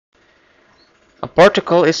A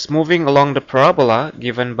particle is moving along the parabola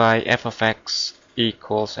given by f of x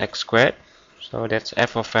equals x squared. So that's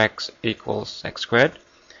f of x equals x squared.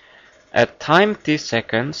 At time t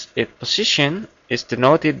seconds, its position is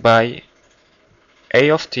denoted by a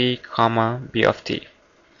of t comma b of t.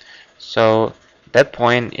 So that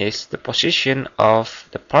point is the position of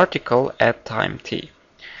the particle at time t,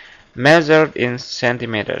 measured in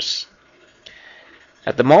centimeters.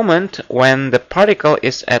 At the moment when the particle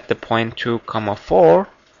is at the point 2, 4,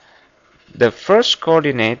 the first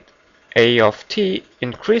coordinate a of t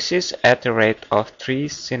increases at the rate of 3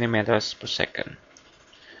 centimeters per second.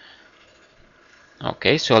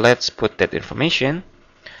 Okay, so let's put that information.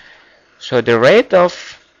 So the rate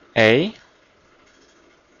of a,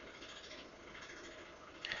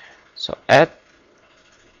 so at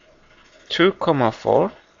 2,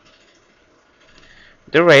 4,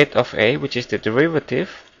 the rate of a, which is the derivative,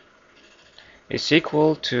 is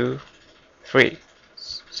equal to 3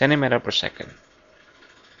 centimeters per second.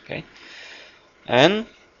 Okay, and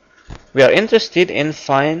we are interested in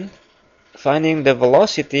finding the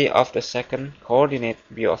velocity of the second coordinate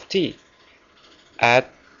b of t at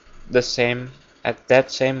that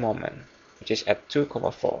same moment, which is at 2,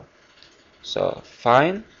 4. So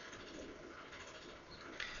find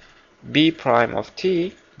b prime of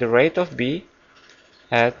t, the rate of b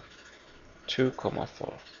at 2,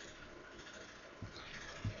 4.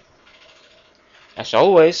 As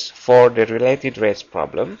always, for the related rates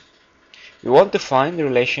problem, we want to find the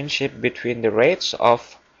relationship between the rates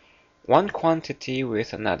of one quantity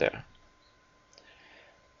with another.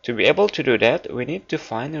 To be able to do that, we need to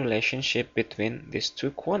find the relationship between these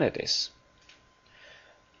two quantities.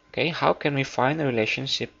 Okay, how can we find a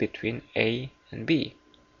relationship between A and B?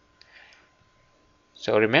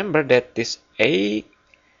 So remember that this A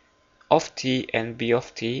of t and B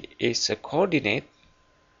of t is a coordinate,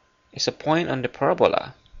 is a point on the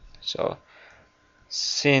parabola. So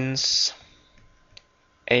since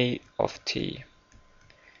A of t,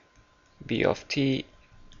 B of t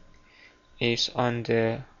is on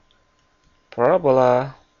the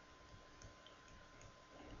parabola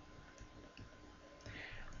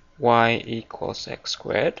y equals x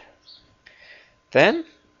squared, then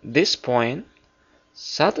this point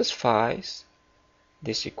satisfies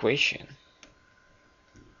this equation.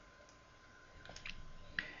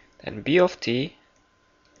 Then b of t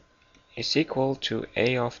is equal to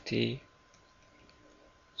a of t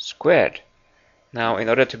squared. Now, in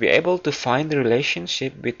order to be able to find the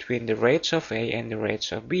relationship between the rates of a and the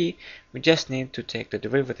rates of b, we just need to take the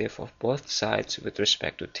derivative of both sides with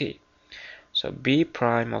respect to t. So b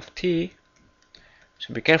prime of t,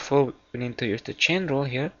 so be careful, we need to use the chain rule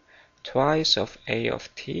here, twice of a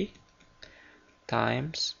of t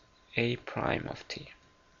times a prime of t.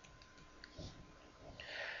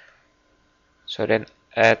 So then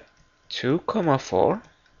at 2, 4,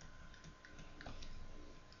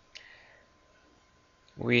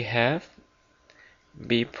 we have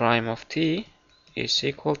b prime of t is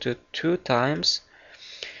equal to 2 times,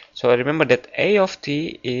 so remember that a of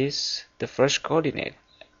t is the first coordinate,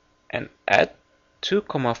 and at 2,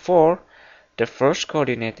 4 the first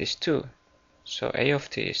coordinate is 2, so a of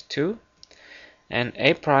t is 2 and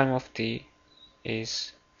a prime of t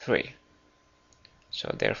is 3.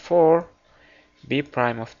 So therefore b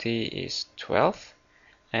prime of t is 12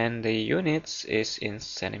 and the units is in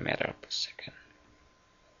centimeter per second.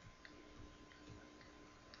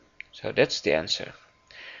 So that's the answer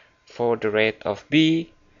for the rate of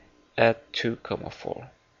b at 2, 4.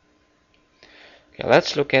 Okay,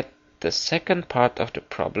 let's look at the second part of the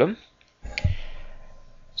problem.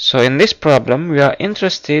 So in this problem we are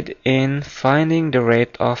interested in finding the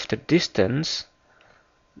rate of the distance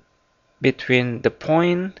between the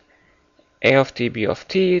point a of t, b of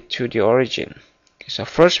t to the origin. Okay, so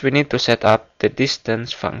first we need to set up the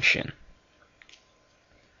distance function.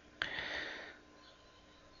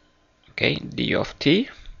 Okay, d of t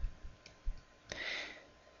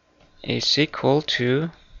is equal to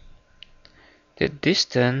the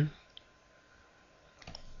distance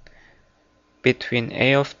between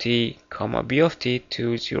a of t, b of t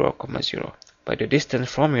to 0, 0. By the distance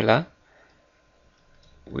formula,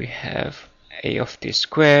 we have a of t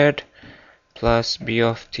squared plus b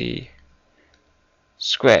of t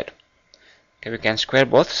squared. Okay, we can square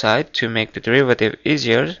both sides to make the derivative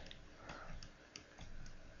easier.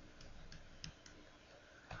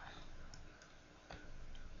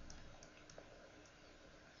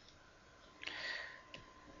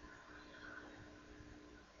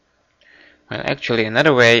 Well, actually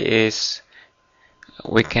another way is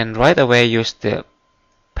we can right away use the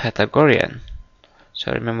Pythagorean.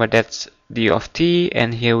 So remember that's d of t,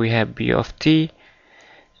 and here we have b of t,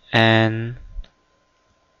 and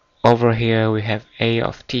over here we have a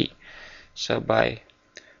of t. So by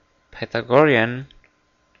Pythagorean,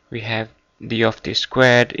 we have d of t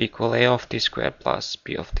squared equal a of t squared plus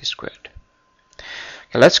b of t squared.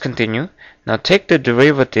 Okay, let's continue. Now take the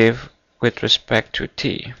derivative with respect to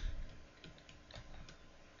t.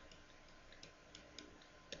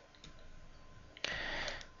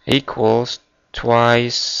 Equals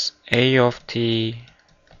twice a of t,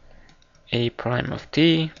 a prime of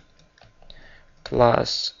t,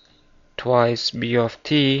 plus twice b of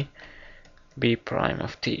t, b prime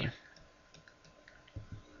of t.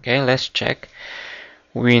 Okay, let's check.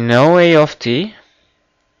 We know a of t,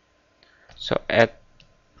 so at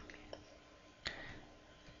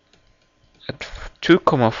 2,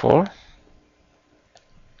 4,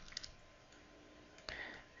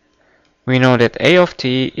 we know that a of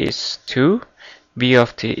t is 2, b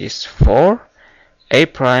of t is 4, a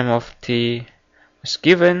prime of t is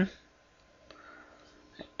given,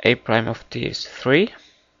 a prime of t is 3,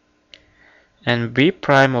 and b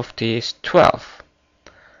prime of t is 12.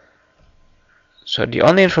 So the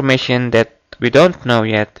only information that we don't know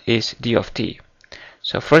yet is d of t.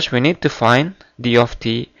 So first we need to find d of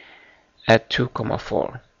t at 2,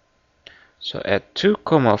 4. So at 2,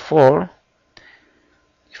 4,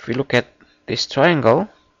 if we look at this triangle,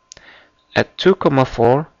 at 2,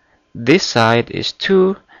 4, this side is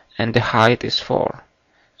 2 and the height is 4.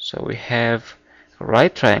 So we have a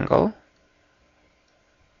right triangle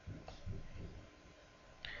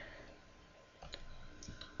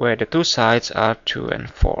where the two sides are 2 and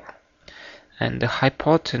 4, and the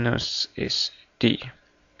hypotenuse is d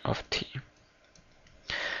of t.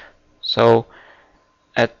 So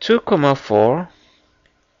at 2, 4,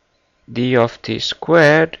 d of t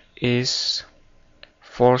squared is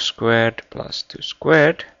 4 squared plus 2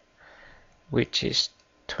 squared, which is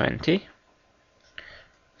 20.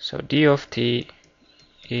 So d of t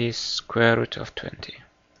is square root of 20.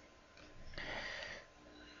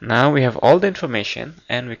 Now we have all the information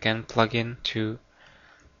and we can plug into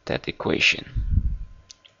that equation.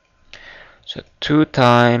 So 2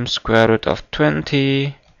 times square root of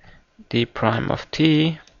 20 d prime of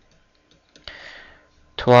t,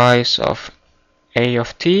 twice of a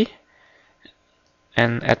of t,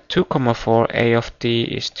 and at 2, 4 a of t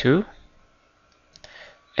is 2,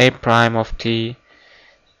 a prime of t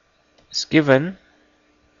is given,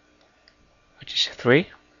 which is 3,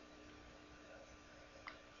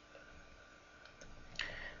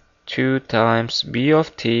 2 times b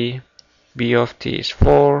of t is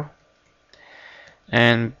 4,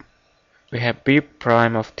 and we have b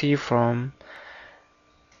prime of t from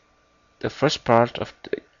the first part of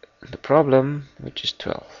the problem, which is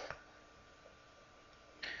 12.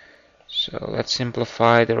 So let's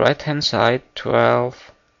simplify the right hand side.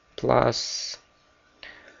 12 plus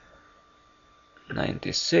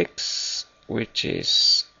 96, which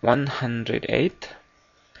is 108.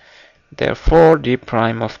 Therefore d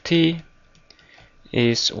prime of t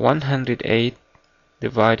is 108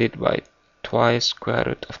 divided by twice square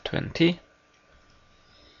root of 20.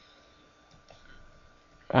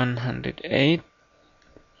 108,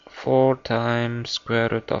 4 times square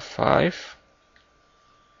root of 5.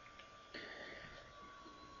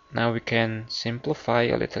 Now we can simplify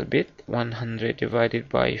a little bit. 100 divided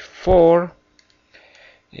by 4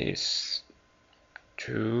 is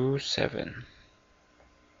 27.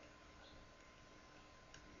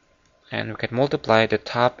 And we can multiply the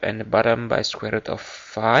top and the bottom by square root of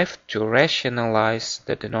 5 to rationalize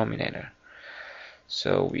the denominator.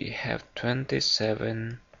 So we have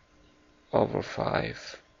 27 over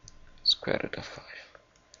 5 square root of 5.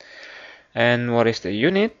 And what is the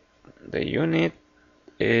unit? The unit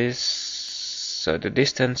is, so the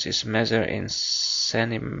distance is measured in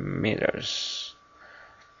centimeters.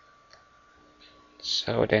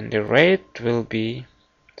 So then the rate will be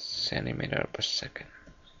centimeter per second.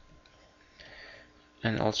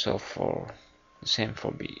 And also for the same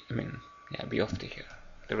for b, b of t here,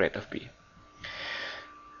 the rate of b.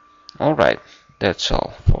 Alright, that's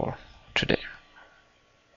all for today.